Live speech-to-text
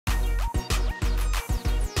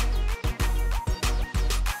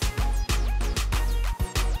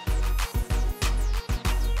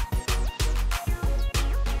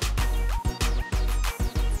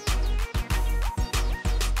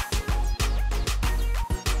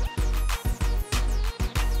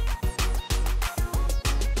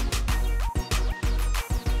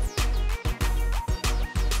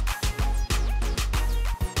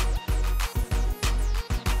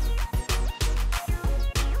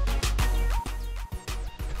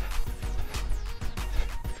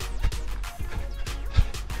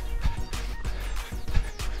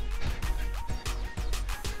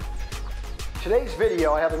today's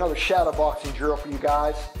video, I have another shadow boxing drill for you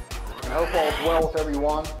guys. I hope all is well with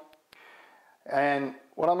everyone. And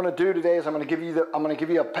what I'm going to do today is I'm going to give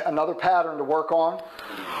you another pattern to work on,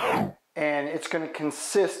 and it's going to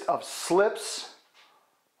consist of slips,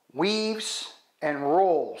 weaves, and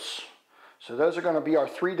rolls. So those are going to be our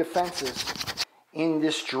three defenses in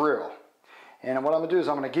this drill. And what I'm going to do is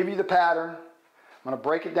I'm going to give you the pattern, I'm going to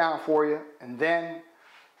break it down for you, and then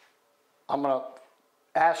I'm going to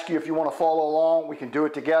ask you if you want to follow along. We can do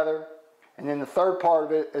it together. And then the third part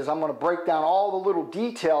of it is I'm going to break down all the little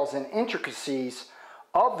details and intricacies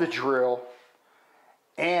of the drill,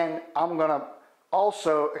 and I'm going to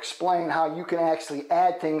also explain how you can actually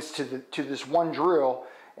add things to this one drill,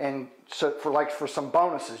 and so for some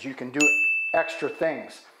bonuses you can do extra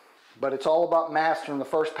things. But it's all about mastering the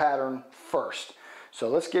first pattern first. So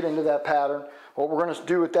let's get into that pattern. What we're going to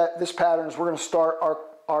do with this pattern is we're going to start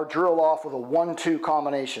our drill off with a 1-2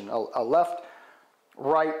 combination, a left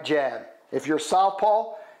right jab. If you're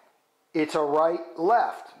southpaw, it's a right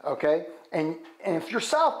left, okay? And if you're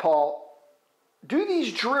southpaw, do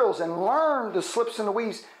these drills and learn the slips and the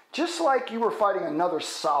weaves just like you were fighting another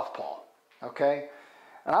southpaw, okay?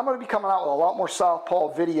 And I'm going to be coming out with a lot more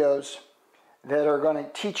southpaw videos that are going to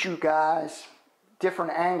teach you guys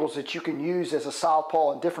different angles that you can use as a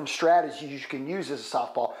southpaw and different strategies you can use as a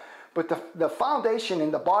southpaw. But the foundation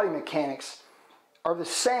and the body mechanics are the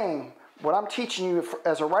same. What I'm teaching you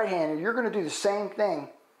as a right-hander, you're going to do the same thing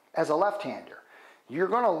as a left-hander. You're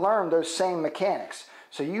going to learn those same mechanics.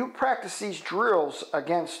 So you practice these drills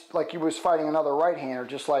against, like you was fighting another right-hander,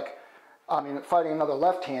 fighting another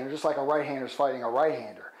left-hander, just like a right-hander is fighting a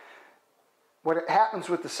right-hander. What happens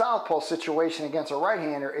with the southpaw situation against a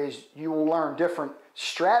right-hander is you will learn different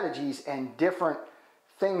strategies and different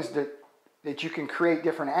things that you can create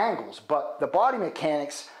different angles. But the body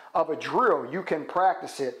mechanics of a drill, you can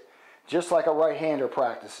practice it just like a right-hander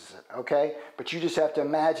practices it, okay? But you just have to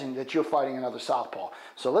imagine that you're fighting another southpaw.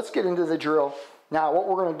 So let's get into the drill. Now what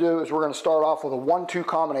we're going to do is we're going to start off with a 1-2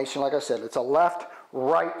 combination. Like I said, it's a left,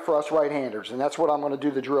 right for us right-handers, and that's what I'm going to do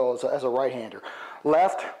the drill as a right-hander.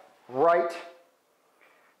 Left, right,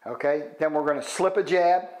 okay? Then we're going to slip a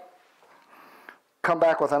jab, come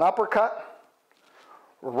back with an uppercut,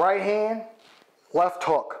 right hand, left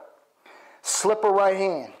hook, slip a right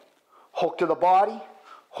hand, hook to the body,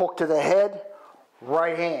 hook to the head,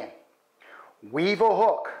 right hand, weave a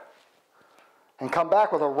hook, and come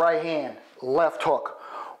back with a right hand, left hook.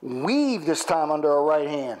 Weave this time under a right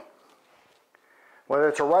hand, whether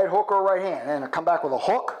it's a right hook or a right hand, and then come back with a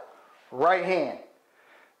hook, right hand.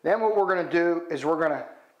 Then what we're going to do is we're going to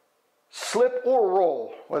slip or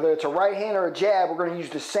roll, whether it's a right hand or a jab. We're going to use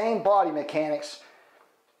the same body mechanics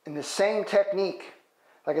and the same technique.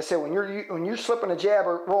 Like I said, when you're slipping a jab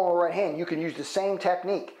or rolling a right hand, you can use the same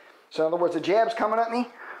technique. So in other words, the jab's coming at me,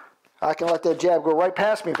 I can let that jab go right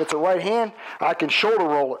past me. If it's a right hand, I can shoulder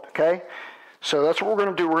roll it, okay? So that's what we're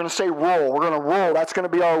going to do. We're going to say roll. We're going to roll. That's going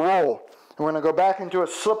to be our roll. And we're going to go back into a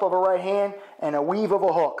slip of a right hand and a weave of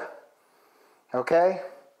a hook, okay?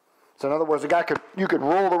 So in other words, you could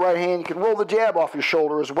roll the right hand, you could roll the jab off your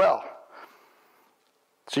shoulder as well.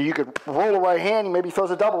 So you could roll the right hand, he maybe throws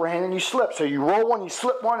a double right hand, and you slip. So you roll one, you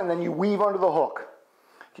slip one, and then you weave under the hook.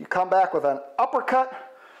 You come back with an uppercut,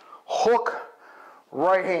 hook,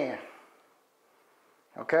 right hand.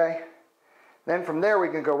 Okay? Then from there we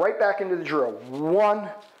can go right back into the drill. 1,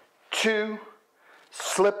 2,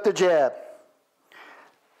 slip the jab,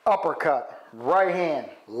 uppercut, right hand,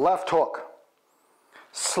 left hook.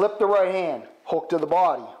 Slip the right hand, hook to the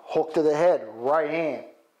body, hook to the head, right hand.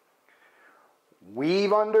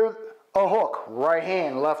 Weave under a hook, right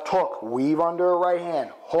hand, left hook. Weave under a right hand,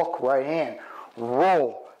 hook, right hand.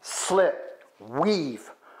 Roll, slip, weave,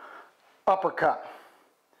 uppercut.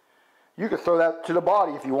 You could throw that to the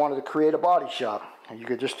body if you wanted to create a body shot. And you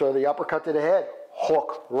could just throw the uppercut to the head,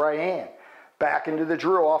 hook, right hand. Back into the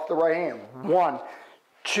drill off the right hand. 1,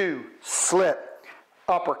 2, slip,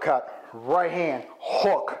 uppercut, right hand,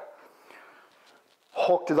 hook.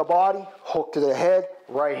 Hook to the body, hook to the head,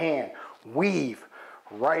 right hand. Weave,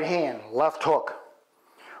 right hand, left hook.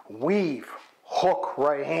 Weave, hook,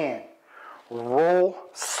 right hand. Roll,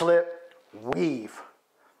 slip, weave.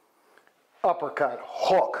 Uppercut,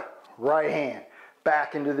 hook, right hand.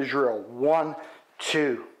 Back into the drill. 1,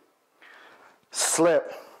 2.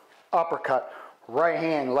 Slip, uppercut, right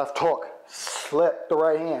hand, left hook. Slip the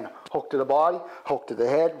right hand. Hook to the body, hook to the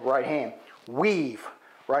head, right hand. Weave,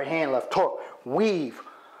 right hand, left hook. Weave,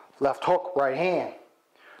 left hook, right hand.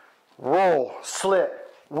 Roll,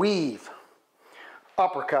 slip, weave,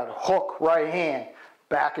 uppercut, hook, right hand,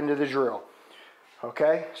 back into the drill.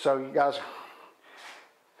 Okay, so you guys,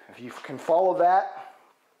 If you can follow that,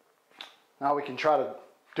 now we can try to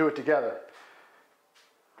do it together.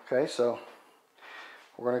 Okay, so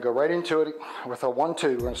we're going to go right into it with a 1-2.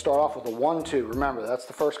 We're going to start off with a 1-2. Remember, that's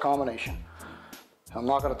the first combination. I'm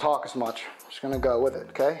not going to talk as much. I'm just going to go with it,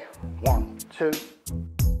 okay? 1, 2.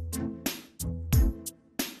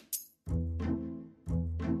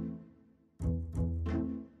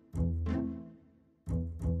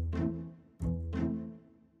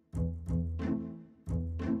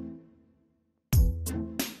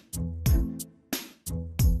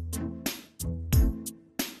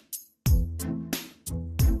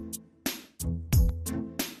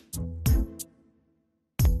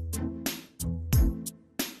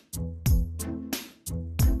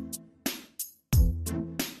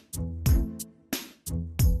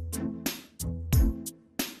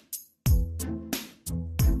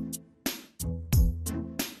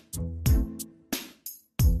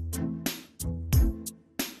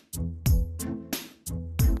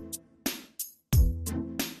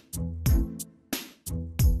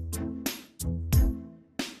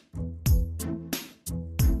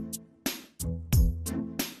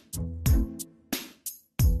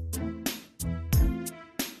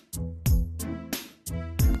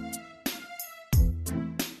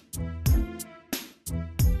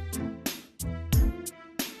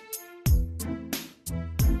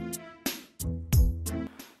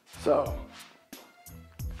 So,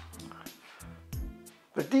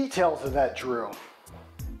 the details of that drill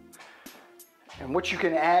and what you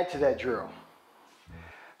can add to that drill.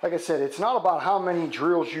 Like I said, it's not about how many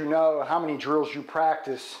drills you know, how many drills you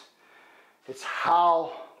practice. It's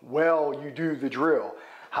how well you do the drill,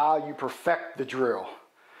 how you perfect the drill.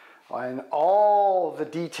 And all the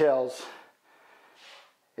details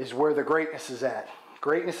is where the greatness is at.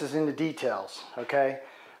 Greatness is in the details, okay?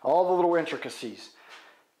 All the little intricacies.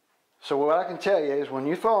 So what I can tell you is when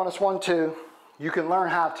you throw on this 1-2, you can learn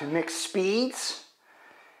how to mix speeds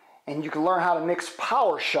and you can learn how to mix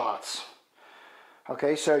power shots.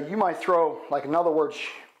 Okay, so you might throw, like in other words,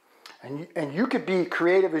 and you could be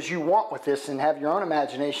creative as you want with this and have your own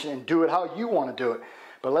imagination and do it how you want to do it.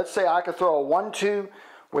 But let's say I could throw a 1-2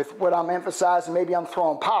 with what I'm emphasizing, maybe I'm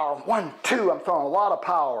throwing power. 1-2, I'm throwing a lot of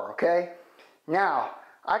power, okay? Now,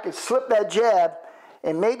 I could slip that jab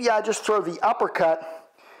and maybe I just throw the uppercut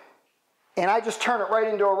and I just turn it right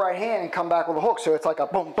into a right hand and come back with a hook. So it's like a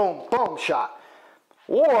boom, boom, boom shot.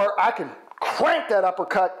 Or I can crank that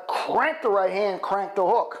uppercut, crank the right hand, crank the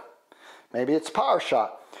hook. Maybe it's a power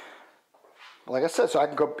shot. Like I said, so I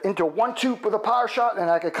can go into 1-2 with a power shot and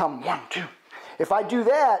I could come 1-2. If I do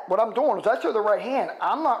that, what I'm doing is I throw the right hand.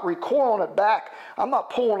 I'm not recoiling it back. I'm not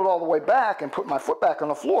pulling it all the way back and put my foot back on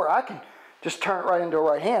the floor. I can just turn it right into a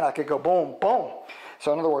right hand. I could go boom, boom.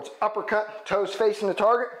 So in other words, uppercut, toes facing the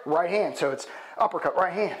target, right hand. So it's uppercut,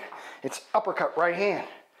 right hand. It's uppercut, right hand,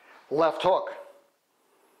 left hook.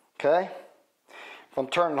 Okay? If I'm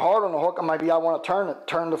turning hard on the hook, maybe I want to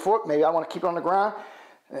turn the foot. Maybe I want to keep it on the ground.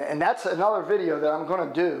 And that's another video that I'm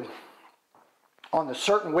going to do on the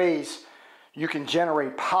certain ways you can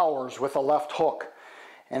generate powers with a left hook.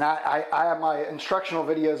 And I have my instructional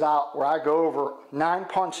videos out where I go over 9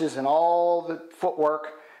 punches and all the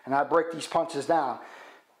footwork, and I break these punches down.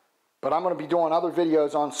 But I'm going to be doing other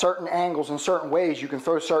videos on certain angles and certain ways you can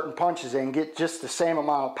throw certain punches and get just the same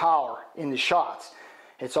amount of power in the shots.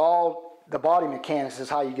 It's all the body mechanics is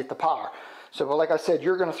how you get the power. So, but like I said,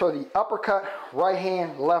 you're going to throw the uppercut, right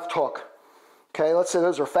hand, left hook. Okay, let's say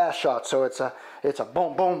those are fast shots. So it's a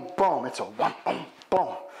boom, boom, boom. It's a 1, boom,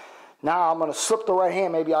 boom. Now I'm going to slip the right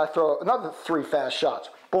hand. Maybe I throw another 3 fast shots.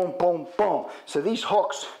 Boom, boom, boom. So these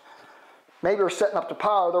hooks maybe are setting up the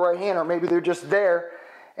power of the right hand, or maybe they're just there.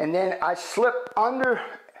 And then I slip under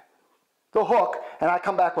the hook and I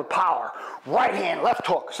come back with power. Right hand, left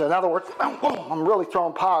hook. So in other words, boom, boom, I'm really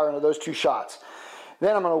throwing power into those 2 shots.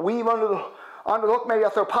 Then I'm going to weave under the hook. Maybe I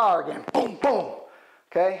throw power again. Boom, boom.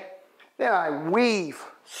 Okay? Then I weave,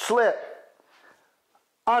 slip,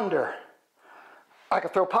 under. I can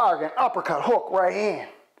throw power again. Uppercut, hook, right hand.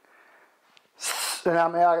 Then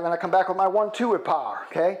I come back with my 1-2 with power.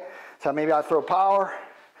 Okay? So maybe I throw power,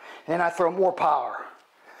 and then I throw more power.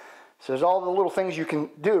 So there's all the little things you can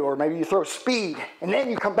do. Or maybe you throw speed, and then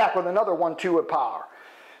you come back with another 1-2 with power.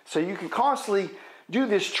 So you can constantly do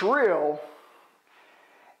this drill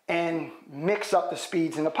and mix up the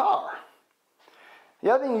speeds and the power. The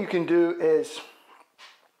other thing you can do is,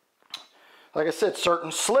 like I said,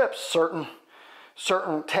 certain slips,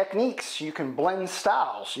 certain techniques. You can blend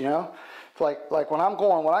styles, you know. Like when I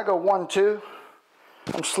go 1-2,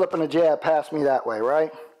 I'm slipping a jab past me that way,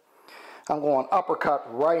 right? I'm going uppercut,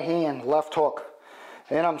 right hand, left hook.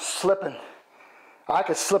 Then I'm slipping. I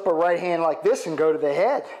could slip a right hand like this and go to the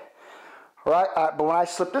head, right? But when I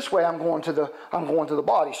slip this way, I'm going to the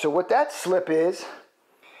body. So what that slip is,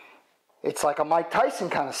 it's like a Mike Tyson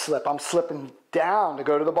kind of slip. I'm slipping down to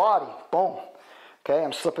go to the body. Boom. Okay,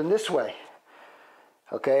 I'm slipping this way.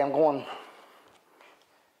 Okay, I'm going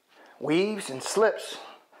weaves and slips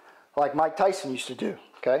like Mike Tyson used to do.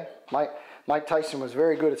 Okay, Mike Tyson was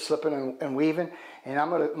very good at slipping and weaving. And I'm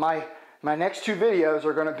gonna my next 2 videos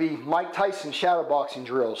are gonna be Mike Tyson shadowboxing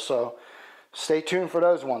drills. So stay tuned for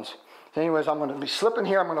those ones. Anyways, I'm gonna be slipping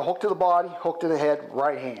here. I'm gonna hook to the body, hook to the head,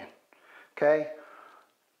 right hand. Okay.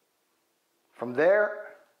 From there,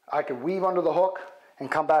 I could weave under the hook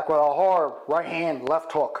and come back with a hard right hand,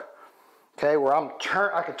 left hook. Okay, where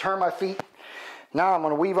I could turn my feet. Now I'm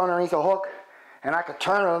going to weave underneath the hook, and I could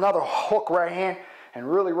turn another hook right hand and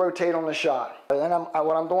really rotate on the shot. And then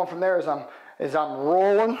what I'm doing from there is I'm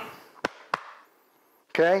rolling.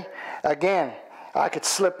 Okay, again, I could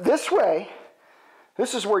slip this way.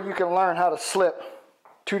 This is where you can learn how to slip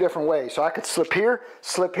 2 different ways. So I could slip here,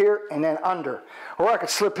 and then under. Or I could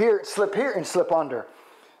slip here, and slip under.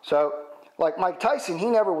 So, like Mike Tyson, he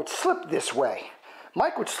never would slip this way.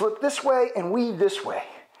 Mike would slip this way and weave this way.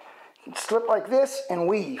 He'd slip like this and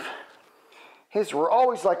weave. His were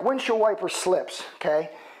always like windshield wiper slips, okay?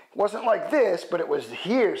 It wasn't like this, but it was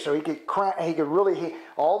here, so he could really,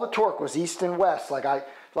 all the torque was east and west, like I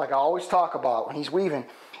always talk about when he's weaving.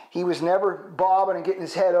 He was never bobbing and getting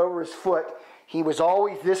his head over his foot. He was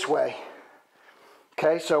always this way.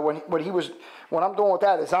 Okay, so what I'm doing with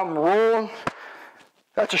that is I'm rolling.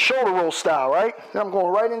 That's a shoulder roll style, right? Then I'm going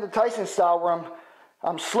right into Tyson style where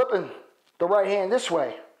I'm slipping the right hand this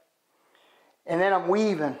way. And then I'm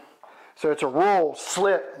weaving. So it's a roll,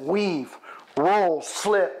 slip, weave. Roll,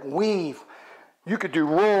 slip, weave. You could do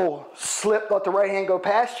roll, slip, let the right hand go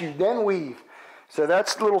past you, then weave. So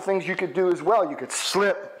that's little things you could do as well. You could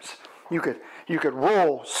slip. You could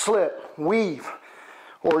roll, slip, weave.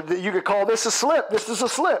 Or you could call this a slip. This is a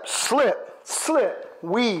slip. Slip, slip,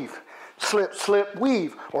 weave. Slip, slip,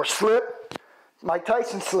 weave. Or slip, Mike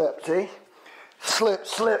Tyson slip, see? Slip,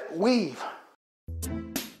 slip, weave.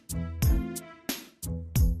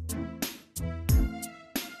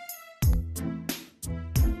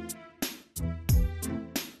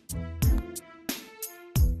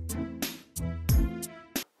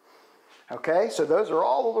 Okay, so those are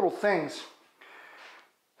all the little things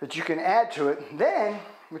that you can add to it. Then,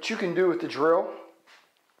 what you can do with the drill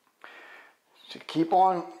is to keep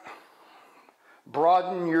on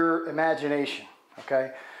broaden your imagination,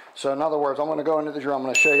 okay? So in other words, I'm going to go into the drill, I'm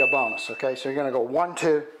going to show you a bonus, okay? So you're going to go 1,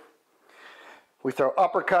 2. We throw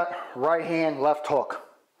uppercut, right hand, left hook.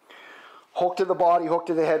 Hook to the body, hook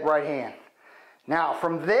to the head, right hand. Now,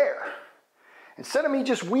 from there, instead of me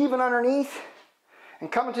just weaving underneath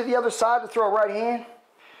and coming to the other side to throw a right hand,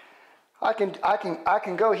 I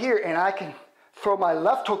can go here and I can throw my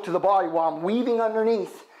left hook to the body while I'm weaving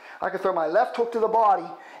underneath. I can throw my left hook to the body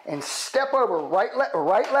and step over right,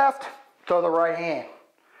 left, throw the right hand.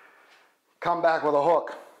 Come back with a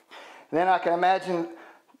hook. Then I can imagine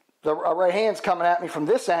the right hand's coming at me from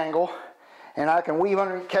this angle, and I can weave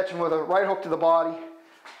under, catch him with a right hook to the body,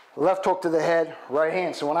 left hook to the head, right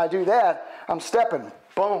hand. So when I do that, I'm stepping,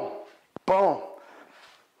 boom, boom,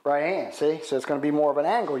 right hand, see? So it's going to be more of an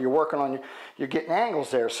angle. You're working on, you're getting angles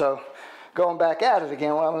there. So going back at it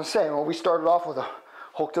again, what I'm going to say, well, we started off with a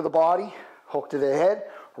hook to the body, hook to the head,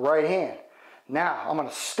 right hand. Now I'm going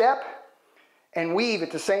to step and weave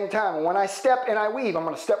at the same time. And when I step and I weave, I'm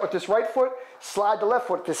going to step with this right foot, slide the left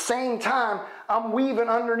foot. At the same time, I'm weaving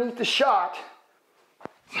underneath the shot.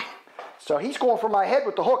 So he's going for my head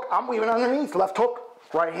with the hook. I'm weaving underneath, left hook,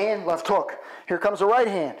 right hand, left hook. Here comes the right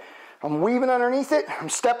hand. I'm weaving underneath it. I'm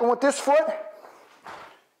stepping with this foot,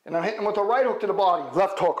 and I'm hitting with the right hook to the body,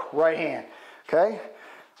 left hook, right hand. Okay?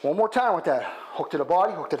 One more time with that. Hook to the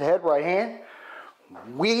body, hook to the head, right hand.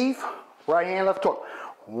 Weave, right hand, left hook.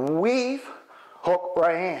 Weave, hook,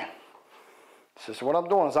 right hand. This is what I'm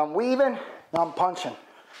doing, is I'm weaving, and I'm punching.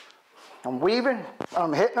 I'm weaving,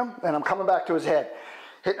 I'm hitting him, and I'm coming back to his head.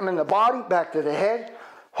 Hitting him in the body, back to the head,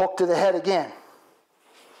 hook to the head again.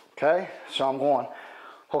 Okay? So I'm going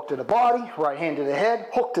hook to the body, right hand to the head,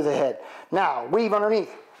 hook to the head. Now, weave underneath.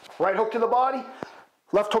 Right hook to the body,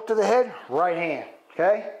 left hook to the head, right hand.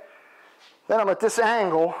 Okay? Then I'm at this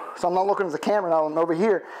angle, so I'm not looking at the camera now, I'm over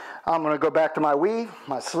here. I'm going to go back to my weave,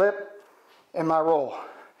 my slip, and my roll.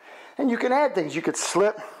 And you can add things. You could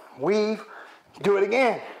slip, weave, do it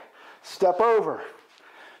again, step over.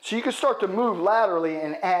 So you can start to move laterally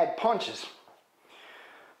and add punches.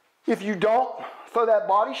 If you don't throw that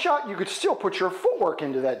body shot, you could still put your footwork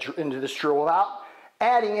into this drill without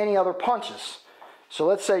adding any other punches. So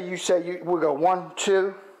let's say we'll go 1,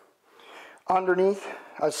 2, underneath.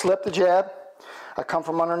 I slip the jab. I come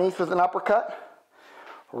from underneath with an uppercut.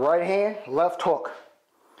 Right hand, left hook.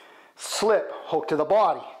 Slip, hook to the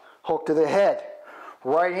body, hook to the head.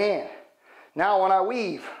 Right hand. Now when I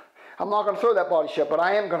weave, I'm not going to throw that body shot, but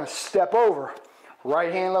I am going to step over.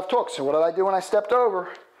 Right hand, left hook. So what did I do when I stepped over?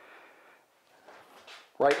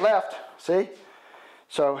 Right, left. See?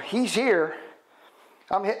 So he's here.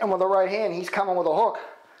 I'm hitting him with the right hand. He's coming with a hook.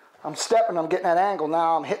 I'm stepping. I'm getting that angle.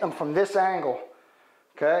 Now I'm hitting him from this angle.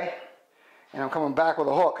 Okay? And I'm coming back with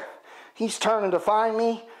a hook. He's turning to find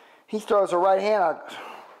me. He throws a right hand. I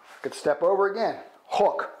could step over again.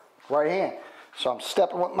 Hook. Right hand. So I'm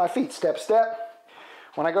stepping with my feet. Step, step.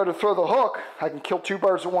 When I go to throw the hook, I can kill 2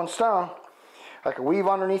 birds with 1 stone. I can weave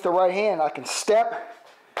underneath the right hand. I can step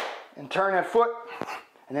and turn that foot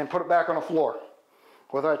and then put it back on the floor.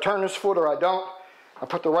 Whether I turn this foot or I don't, I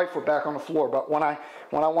put the right foot back on the floor. But when I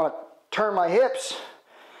want to turn my hips,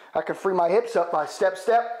 I can free my hips up by step,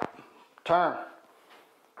 step, turn.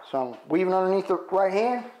 So I'm weaving underneath the right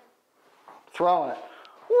hand, throwing it.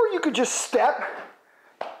 Or you could just step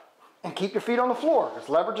and keep your feet on the floor, because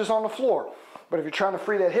leverage is on the floor. But if you're trying to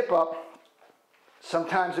free that hip up,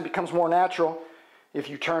 sometimes it becomes more natural if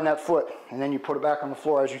you turn that foot and then you put it back on the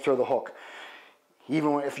floor as you throw the hook.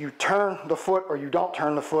 Even if you turn the foot or you don't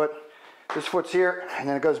turn the foot, this foot's here and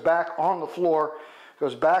then it goes back on the floor,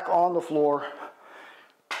 goes back on the floor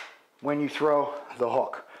when you throw the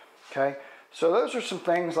hook. Okay? So those are some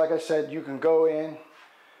things, like I said, you can go in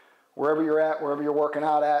wherever you're at, wherever you're working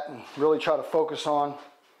out at, and really try to focus on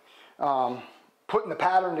putting the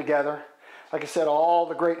pattern together. Like I said, all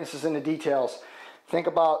the greatness is in the details. Think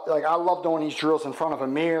about, like, I love doing these drills in front of a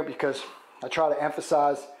mirror because I try to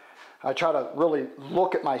emphasize, I try to really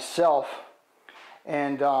look at myself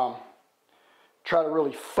and try to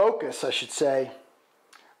really focus, I should say,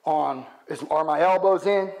 on, are my elbows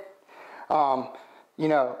in? You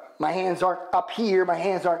know, my hands aren't up here, my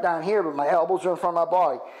hands aren't down here, but my elbows are in front of my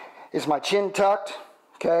body. Is my chin tucked?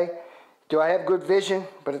 Okay. Do I have good vision?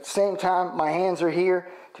 But at the same time, my hands are here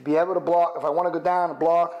to be able to block. If I want to go down and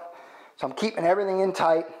block, so I'm keeping everything in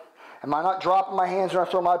tight. Am I not dropping my hands when I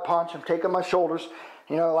throw my punch? I'm taking my shoulders.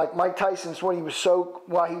 You know, like Mike Tyson's, when he was so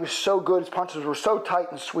good, his punches were so tight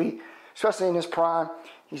and sweet, especially in his prime.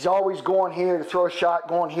 He's always going here to throw a shot,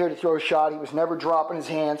 going here to throw a shot. He was never dropping his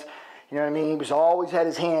hands. You know what I mean? He was always had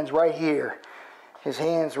his hands right here. His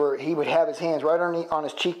hands were, he would have his hands right underneath on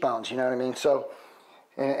his cheekbones, you know what I mean? So,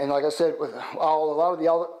 and like I said, with a lot of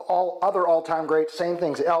the other all-time greats, same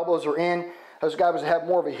things. The elbows are in. Those guys would have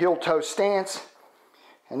more of a heel-toe stance,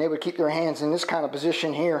 and they would keep their hands in this kind of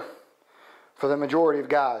position here for the majority of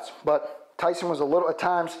guys. But Tyson was a little, at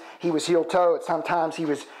times he was heel-toe, at sometimes he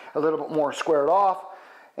was a little bit more squared off,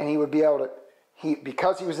 and he would be able to,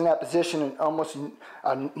 because he was in that position, in almost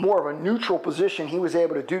more of a neutral position, he was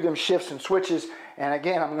able to do them shifts and switches. And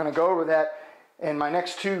again, I'm going to go over that in my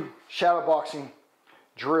next 2 shadowboxing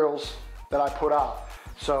drills that I put out.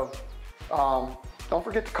 So don't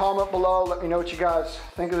forget to comment below. Let me know what you guys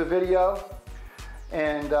think of the video.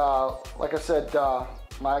 And like I said, I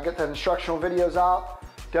get the instructional videos out.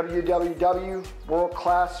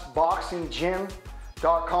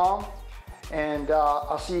 www.worldclassboxinggym.com. And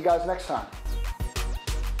I'll see you guys next time.